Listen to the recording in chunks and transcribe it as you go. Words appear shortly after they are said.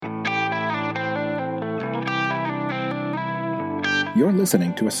You're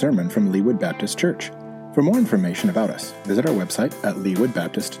listening to a sermon from Leawood Baptist Church. For more information about us, visit our website at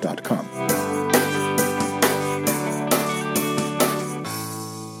leawoodbaptist.com.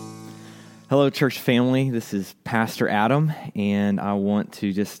 Hello, church family. This is Pastor Adam, and I want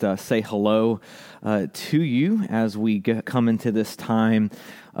to just say hello to you as we come into this time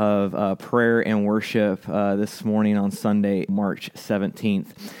of prayer and worship this morning on Sunday, March 17th.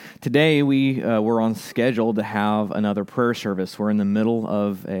 Today, we're on schedule to have another prayer service. We're in the middle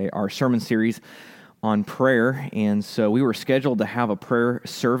of our sermon series on prayer, and so we were scheduled to have a prayer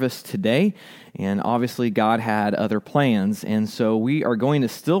service today, and obviously God had other plans, and so we are going to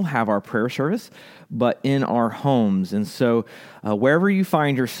still have our prayer service, but in our homes. And so wherever you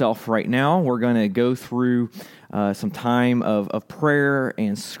find yourself right now, we're going to go through some time of prayer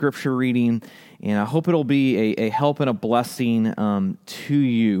and scripture reading, and I hope it'll be a help and a blessing to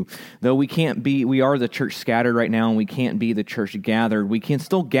you. Though we are the church scattered right now, and we can't be the church gathered. We can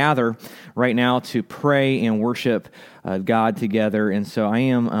still gather right now to pray and worship God together, and so I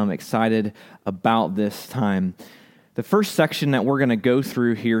am excited about this time. The first section that we're going to go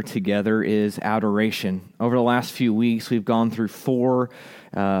through here together is adoration. Over the last few weeks, we've gone through 4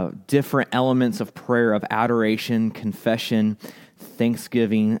 different elements of prayer: of adoration, confession,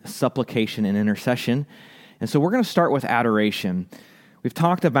 thanksgiving, supplication, and intercession. And so we're going to start with adoration. We've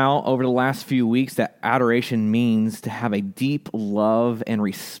talked about over the last few weeks that adoration means to have a deep love and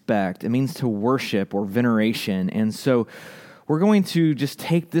respect. It means to worship or veneration. And so we're going to just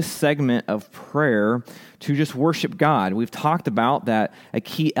take this segment of prayer to just worship God. We've talked about that a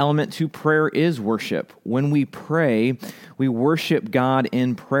key element to prayer is worship. When we pray, we worship God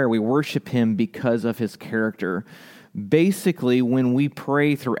in prayer. We worship Him because of His character. Basically, when we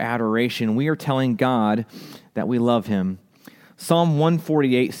pray through adoration, we are telling God that we love Him. Psalm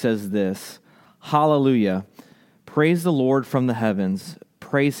 148 says this: "Hallelujah! Praise the Lord from the heavens.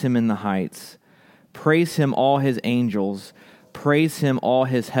 Praise Him in the heights. Praise Him, all His angels. Praise Him, all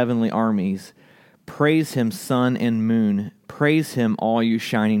His heavenly armies. Praise Him, sun and moon. Praise Him, all you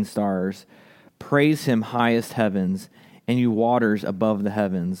shining stars. Praise Him, highest heavens, and you waters above the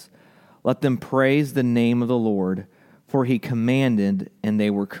heavens. Let them praise the name of the Lord, for He commanded, and they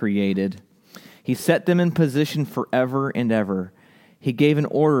were created. He set them in position forever and ever. He gave an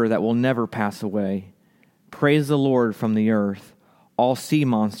order that will never pass away. Praise the Lord from the earth, all sea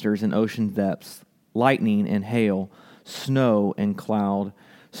monsters in ocean depths, lightning and hail, snow and cloud,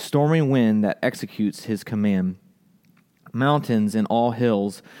 stormy wind that executes His command. Mountains and all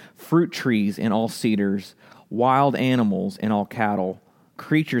hills, fruit trees and all cedars, wild animals and all cattle,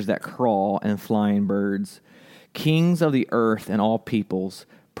 creatures that crawl and flying birds, kings of the earth and all peoples,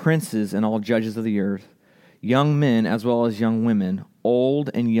 princes and all judges of the earth, young men as well as young women, old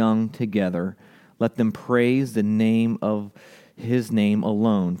and young together. Let them praise the name of His name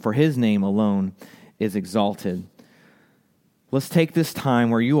alone, for His name alone is exalted." Let's take this time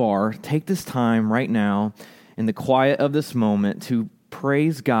where you are, take this time right now in the quiet of this moment to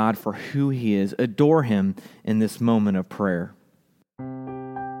praise God for who He is, adore Him in this moment of prayer.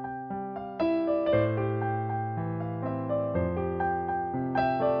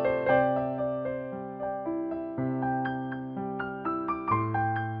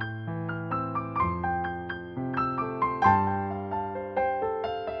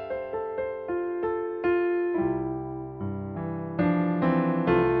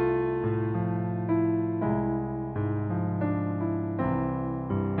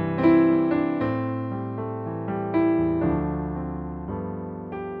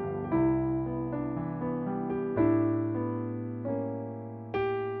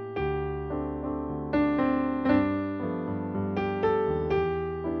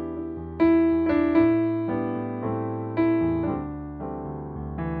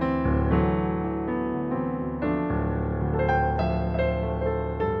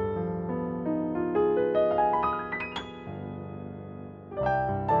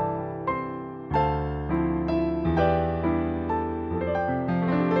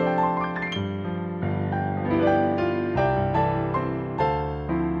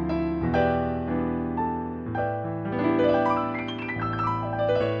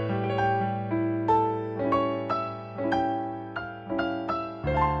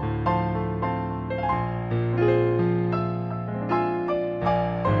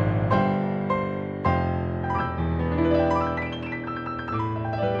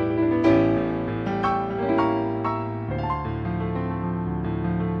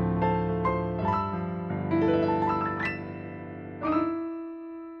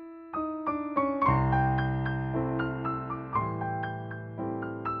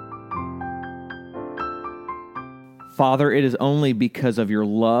 Father, it is only because of your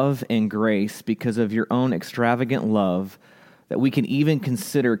love and grace, because of your own extravagant love, that we can even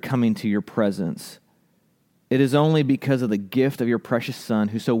consider coming to your presence. It is only because of the gift of your precious Son,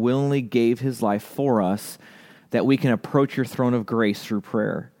 who so willingly gave his life for us, that we can approach your throne of grace through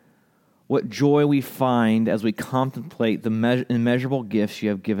prayer. What joy we find as we contemplate the immeasurable gifts you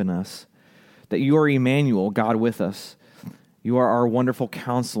have given us, that you are Emmanuel, God with us. You are our wonderful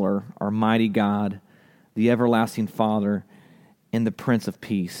counselor, our mighty God, the everlasting Father, and the Prince of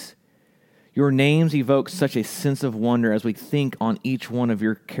Peace. Your names evoke such a sense of wonder as we think on each one of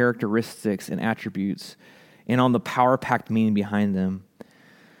your characteristics and attributes and on the power-packed meaning behind them.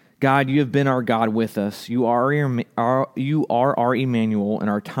 God, you have been our God with us. You are our Emmanuel in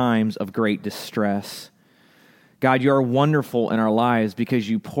our times of great distress. God, you are wonderful in our lives because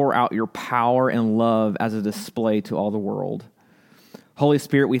you pour out your power and love as a display to all the world. Holy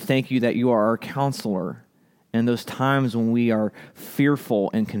Spirit, we thank you that you are our counselor in those times when we are fearful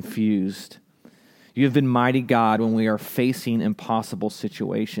and confused. You have been mighty God when we are facing impossible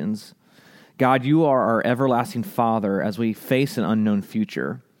situations. God, you are our everlasting Father as we face an unknown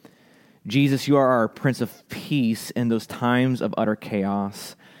future. Jesus, you are our Prince of Peace in those times of utter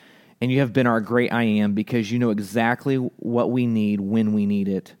chaos. And you have been our great I am because you know exactly what we need when we need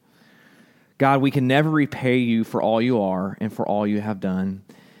it. God, we can never repay you for all you are and for all you have done.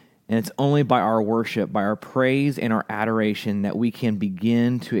 And it's only by our worship, by our praise and our adoration that we can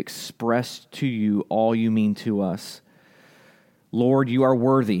begin to express to you all you mean to us. Lord, you are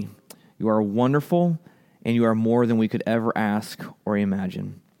worthy. You are wonderful, and you are more than we could ever ask or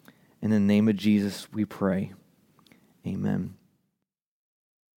imagine. In the name of Jesus, we pray. Amen.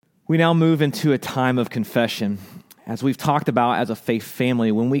 We now move into a time of confession. As we've talked about as a faith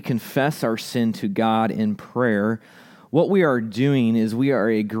family, when we confess our sin to God in prayer, what we are doing is we are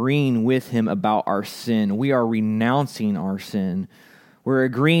agreeing with him about our sin. We are renouncing our sin. We're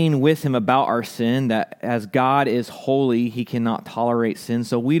agreeing with him about our sin, that as God is holy, he cannot tolerate sin,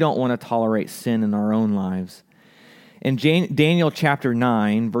 so we don't want to tolerate sin in our own lives. In Daniel chapter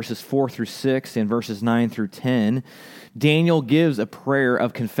 9, verses 4 through 6 and verses 9 through 10, Daniel gives a prayer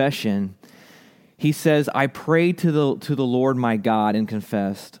of confession. He says, I prayed to the Lord my God and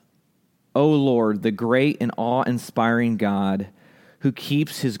confessed, O Lord, the great and awe-inspiring God, who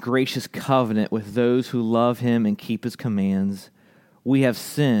keeps his gracious covenant with those who love him and keep his commands. We have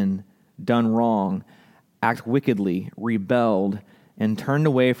sinned, done wrong, act wickedly, rebelled, and turned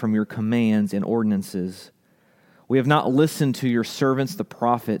away from your commands and ordinances. We have not listened to your servants, the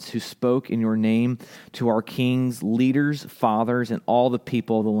prophets, who spoke in your name to our kings, leaders, fathers, and all the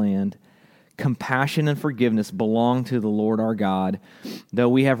people of the land. Compassion and forgiveness belong to the Lord our God, though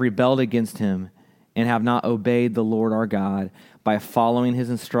we have rebelled against him and have not obeyed the Lord our God by following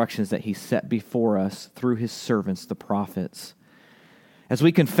his instructions that he set before us through his servants, the prophets. As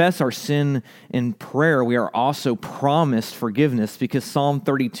we confess our sin in prayer, we are also promised forgiveness because Psalm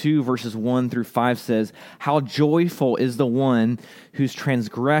 32 verses 1 through 5 says, how joyful is the one whose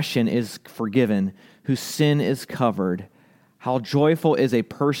transgression is forgiven, whose sin is covered. How joyful is a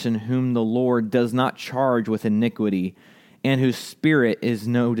person whom the Lord does not charge with iniquity, and whose spirit is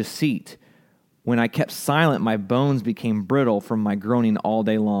no deceit. When I kept silent, my bones became brittle from my groaning all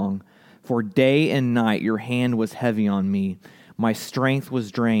day long. For day and night your hand was heavy on me. My strength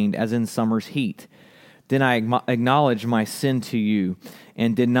was drained as in summer's heat. Then I acknowledged my sin to you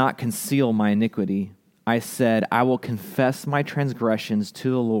and did not conceal my iniquity. I said, I will confess my transgressions to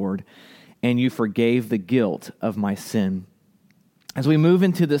the Lord, and you forgave the guilt of my sin. As we move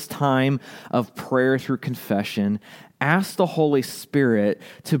into this time of prayer through confession, ask the Holy Spirit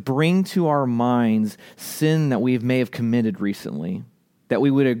to bring to our minds sin that we may have committed recently, that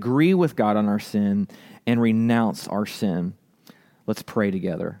we would agree with God on our sin and renounce our sin. Let's pray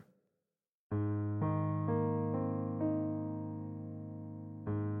together.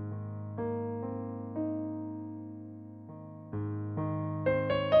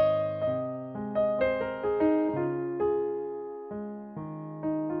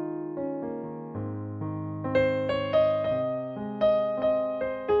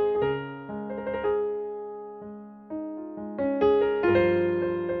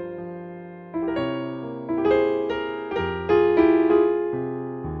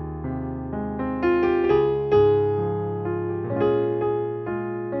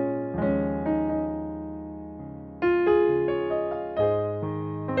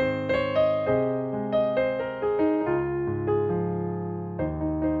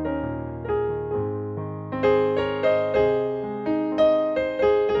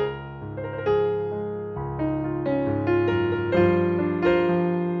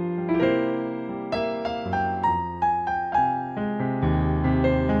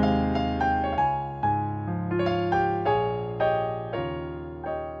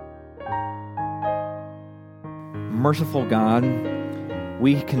 Merciful God,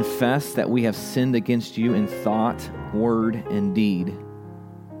 we confess that we have sinned against you in thought, word, and deed.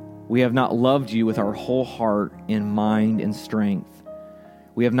 We have not loved you with our whole heart and mind and strength.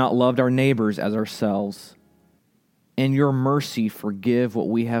 We have not loved our neighbors as ourselves. In your mercy, forgive what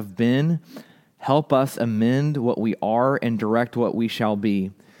we have been. Help us amend what we are and direct what we shall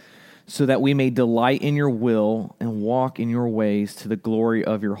be, so that we may delight in your will and walk in your ways to the glory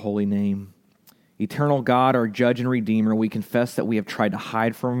of your holy name. Eternal God, our judge and redeemer, we confess that we have tried to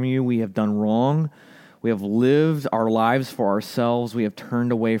hide from you. We have done wrong. We have lived our lives for ourselves. We have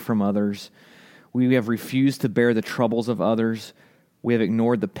turned away from others. We have refused to bear the troubles of others. We have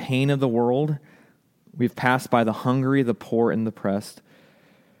ignored the pain of the world. We've passed by the hungry, the poor, and the oppressed.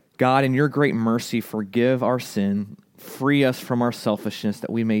 God, in your great mercy, forgive our sin. Free us from our selfishness, that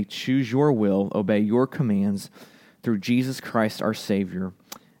we may choose your will, obey your commands, through Jesus Christ our Savior.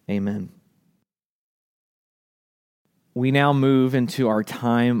 Amen. We now move into our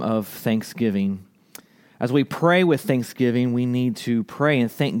time of thanksgiving. As we pray with thanksgiving, we need to pray and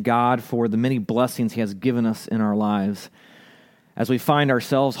thank God for the many blessings he has given us in our lives. As we find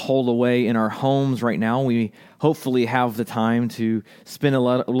ourselves holed away in our homes right now, we hopefully have the time to spend a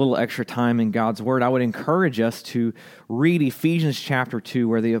little extra time in God's Word. I would encourage us to read Ephesians chapter 2,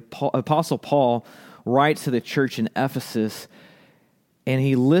 where the Apostle Paul writes to the church in Ephesus, and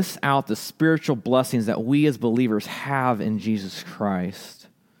he lists out the spiritual blessings that we as believers have in Jesus Christ.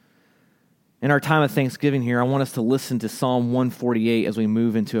 In our time of thanksgiving here, I want us to listen to Psalm 148 as we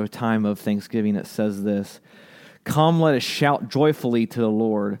move into a time of thanksgiving. It says this: "Come, let us shout joyfully to the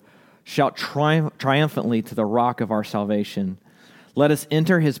Lord. Shout triumphantly to the rock of our salvation. Let us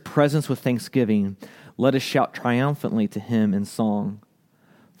enter his presence with thanksgiving. Let us shout triumphantly to him in song.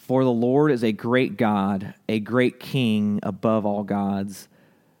 For the Lord is a great God, a great King above all gods.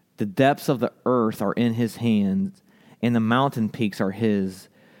 The depths of the earth are in his hands, and the mountain peaks are his.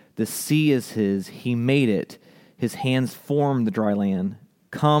 The sea is his, he made it. His hands formed the dry land.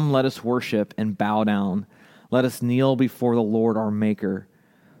 Come, let us worship and bow down. Let us kneel before the Lord our Maker.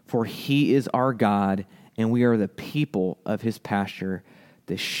 For he is our God, and we are the people of his pasture,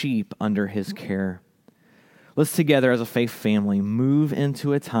 the sheep under his care." Let's together as a faith family move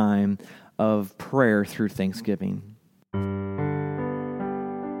into a time of prayer through thanksgiving.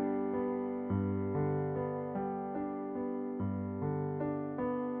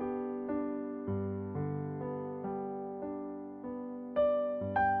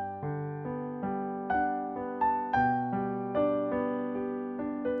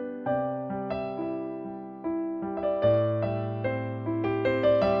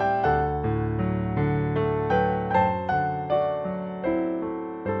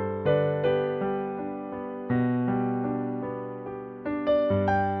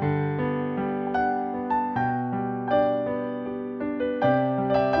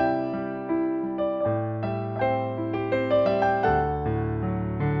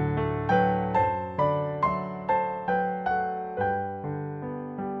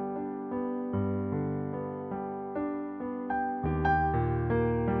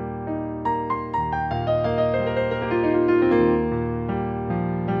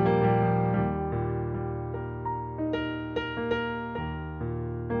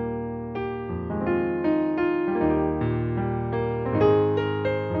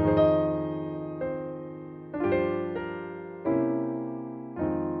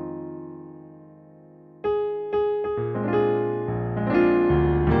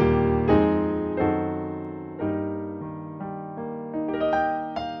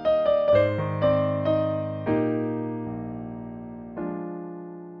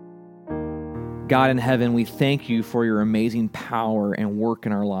 God in heaven, we thank you for your amazing power and work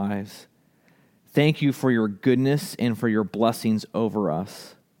in our lives. Thank you for your goodness and for your blessings over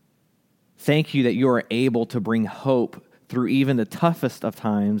us. Thank you that you are able to bring hope through even the toughest of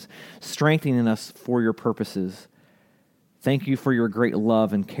times, strengthening us for your purposes. Thank you for your great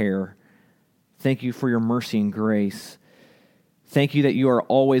love and care. Thank you for your mercy and grace. Thank you that you are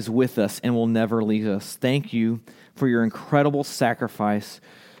always with us and will never leave us. Thank you for your incredible sacrifice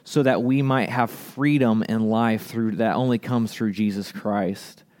so that we might have freedom and life through that only comes through Jesus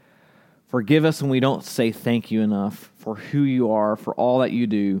Christ. Forgive us when we don't say thank you enough for who you are, for all that you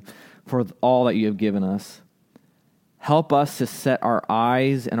do, for all that you have given us. Help us to set our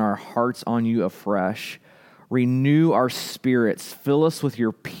eyes and our hearts on you afresh. Renew our spirits. Fill us with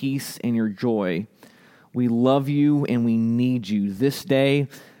your peace and your joy. We love you and we need you this day,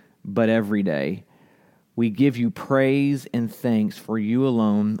 but every day. We give you praise and thanks, for you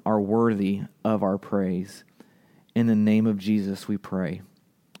alone are worthy of our praise. In the name of Jesus we pray.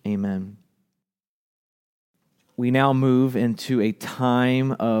 Amen. we now move into a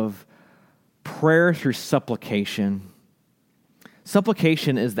time of prayer through supplication.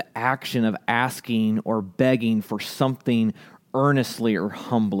 Supplication is the action of asking or begging for something earnestly or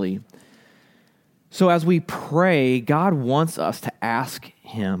humbly. So as we pray, God wants us to ask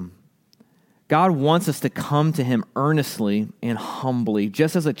Him. God wants us to come to Him earnestly and humbly.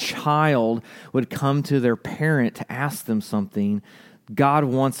 Just as a child would come to their parent to ask them something, God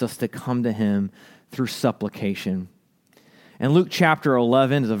wants us to come to Him through supplication. And Luke chapter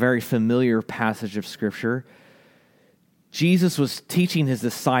 11 is a very familiar passage of Scripture. Jesus was teaching His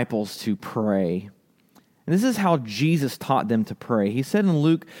disciples to pray. And this is how Jesus taught them to pray. He said in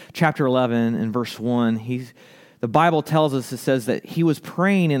Luke chapter 11 and verse 1, the Bible tells us, it says that He was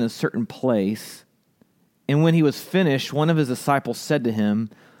praying in a certain place, and when He was finished, one of His disciples said to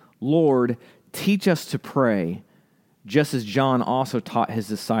Him, "Lord, teach us to pray, just as John also taught his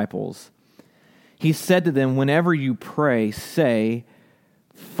disciples." He said to them, "Whenever you pray, say,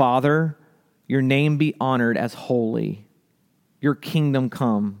 'Father, your name be honored as holy. Your kingdom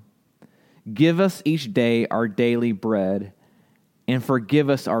come. Give us each day our daily bread, and forgive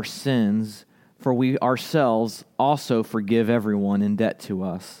us our sins, for we ourselves also forgive everyone in debt to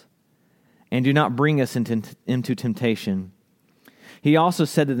us. And do not bring us into temptation.'" He also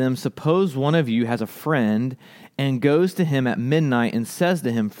said to them, "Suppose one of you has a friend and goes to him at midnight and says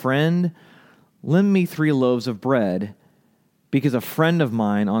to him, 'Friend, lend me 3 loaves of bread, because a friend of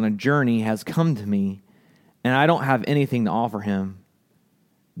mine on a journey has come to me, and I don't have anything to offer him.'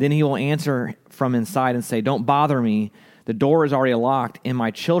 Then he will answer from inside and say, 'Don't bother me. The door is already locked, and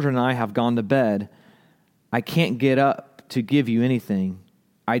my children and I have gone to bed. I can't get up to give you anything.'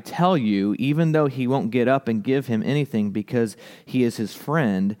 I tell you, even though he won't get up and give him anything because he is his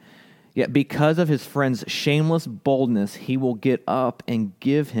friend, yet because of his friend's shameless boldness, he will get up and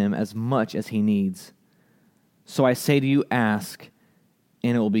give him as much as he needs. So I say to you, ask,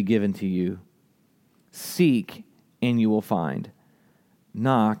 and it will be given to you. Seek, and you will find.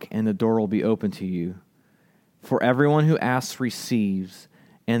 Knock, and the door will be open to you. For everyone who asks receives,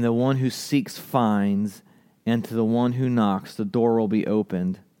 and the one who seeks finds, and to the one who knocks the door will be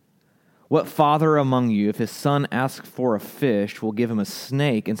opened. What father among you, if his son asks for a fish, will give him a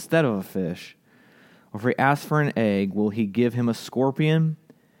snake instead of a fish? Or if he asks for an egg, will he give him a scorpion?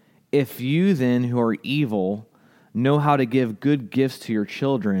 If you then, who are evil, know how to give good gifts to your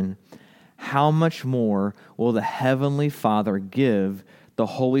children, how much more will the heavenly Father give the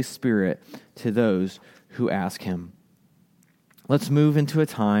Holy Spirit to those who ask Him?" Let's move into a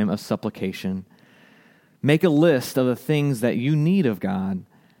time of supplication. Make a list of the things that you need of God.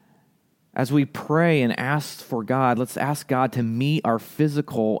 As we pray and ask for God, let's ask God to meet our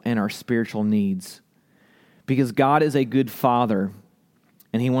physical and our spiritual needs. Because God is a good Father,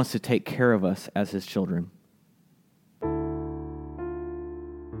 and He wants to take care of us as His children.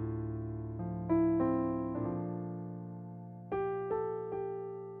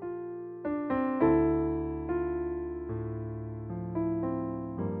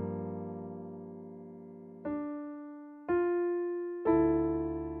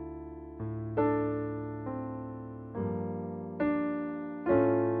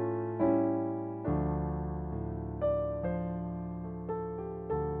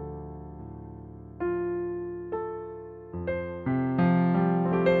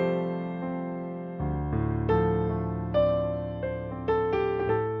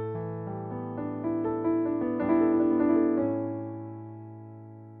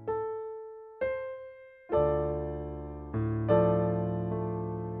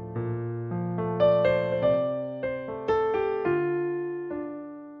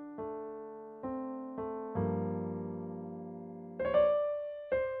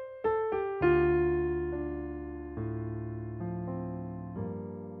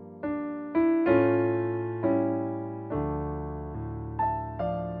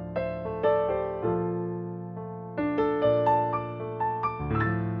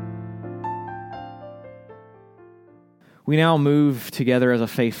 We now move together as a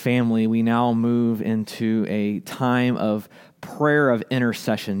faith family. We now move into a time of prayer of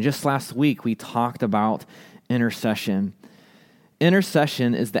intercession. Just last week, we talked about intercession.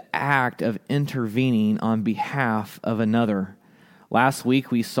 Intercession is the act of intervening on behalf of another. Last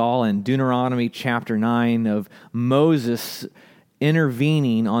week, we saw in Deuteronomy chapter 9 of Moses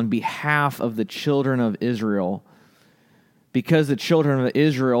intervening on behalf of the children of Israel. Because the children of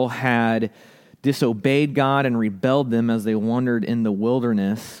Israel had disobeyed God and rebelled them as they wandered in the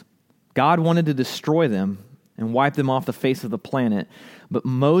wilderness, God wanted to destroy them. and wipe them off the face of the planet. But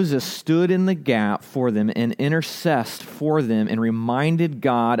Moses stood in the gap for them and intercessed for them and reminded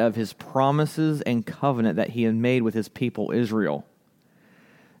God of his promises and covenant that he had made with his people Israel.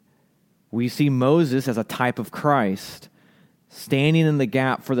 We see Moses as a type of Christ, standing in the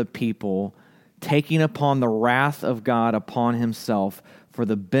gap for the people, taking upon the wrath of God upon himself for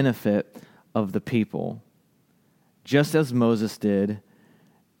the benefit of the people. Just as Moses did,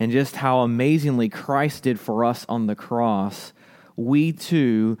 and just how amazingly Christ did for us on the cross, we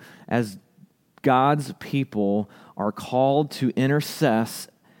too, as God's people, are called to intercess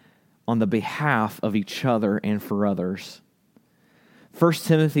on the behalf of each other and for others. 1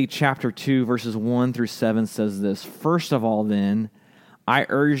 Timothy chapter 2, verses 1 through 7 says this, "First of all, then, I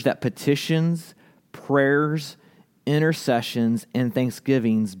urge that petitions, prayers, intercessions, and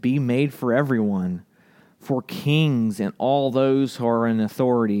thanksgivings be made for everyone, for kings and all those who are in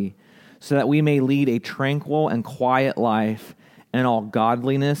authority, so that we may lead a tranquil and quiet life in all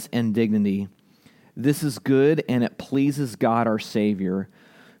godliness and dignity. This is good, and it pleases God our Savior,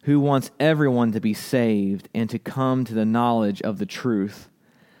 who wants everyone to be saved and to come to the knowledge of the truth.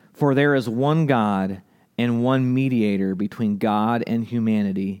 For there is one God and one mediator between God and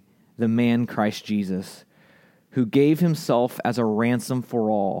humanity, the man Christ Jesus, who gave himself as a ransom for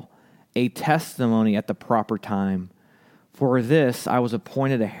all, a testimony at the proper time. For this I was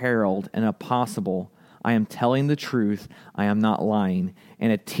appointed a herald, an apostle. I am telling the truth, I am not lying,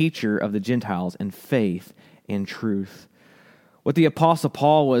 and a teacher of the Gentiles in faith and truth." What the Apostle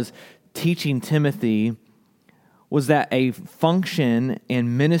Paul was teaching Timothy was that a function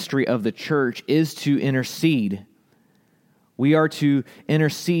and ministry of the church is to intercede. We are to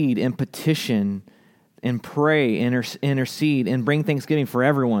intercede and petition and pray, intercede, and bring thanksgiving for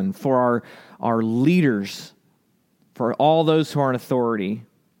everyone, for our leaders, for all those who are in authority,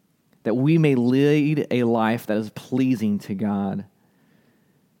 that we may lead a life that is pleasing to God.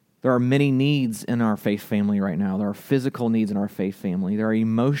 There are many needs in our faith family right now. There are physical needs in our faith family. There are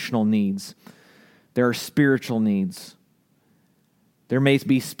emotional needs. There are spiritual needs. There may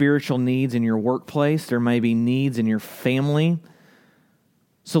be spiritual needs in your workplace. There may be needs in your family.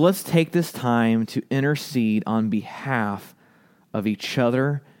 So let's take this time to intercede on behalf of each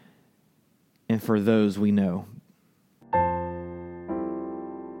other and for those we know.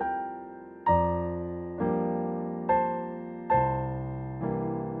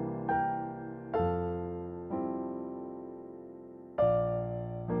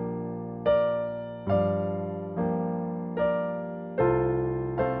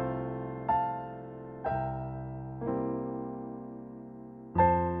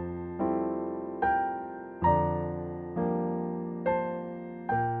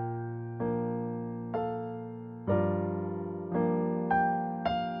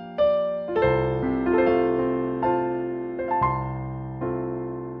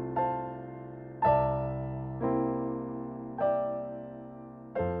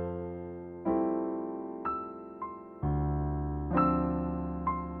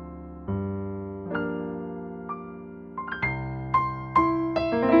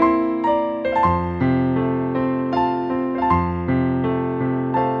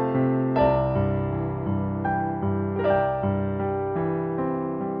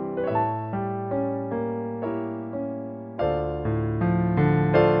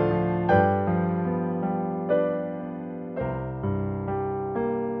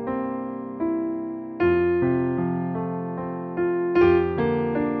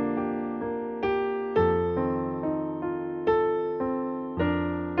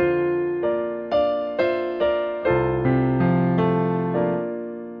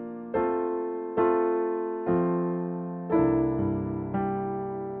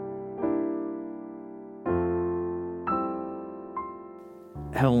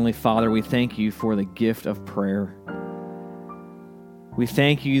 Heavenly Father, we thank you for the gift of prayer. We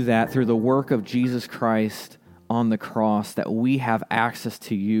thank you that through the work of Jesus Christ on the cross, that we have access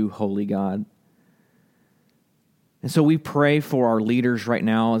to you, Holy God. And so we pray for our leaders right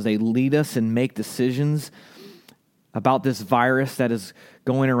now as they lead us and make decisions about this virus that is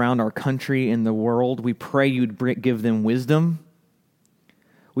going around our country and the world. We pray you'd give them wisdom.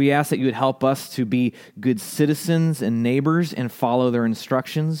 We ask that you would help us to be good citizens and neighbors and follow their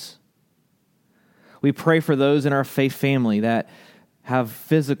instructions. We pray for those in our faith family that have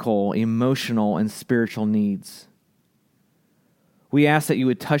physical, emotional, and spiritual needs. We ask that you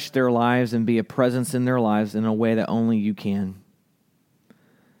would touch their lives and be a presence in their lives in a way that only you can.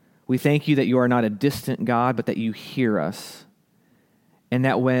 We thank you that you are not a distant God, but that you hear us. And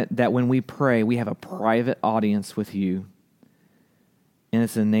that when we pray, we have a private audience with you. And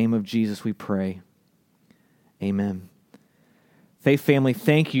it's in the name of Jesus we pray. Amen. Faith family,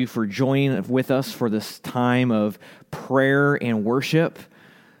 thank you for joining with us for this time of prayer and worship.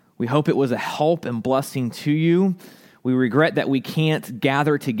 We hope it was a help and blessing to you. We regret that we can't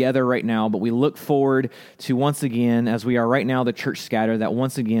gather together right now, but we look forward to once again, as we are right now, the church scattered, that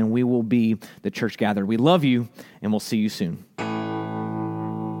once again we will be the church gathered. We love you, and we'll see you soon.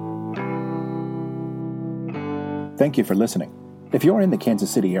 Thank you for listening. If you're in the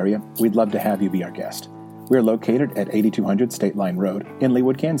Kansas City area, we'd love to have you be our guest. We're located at 8200 State Line Road in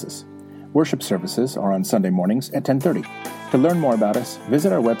Leawood, Kansas. Worship services are on Sunday mornings at 10:30. To learn more about us,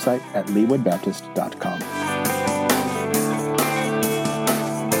 visit our website at leewoodbaptist.com.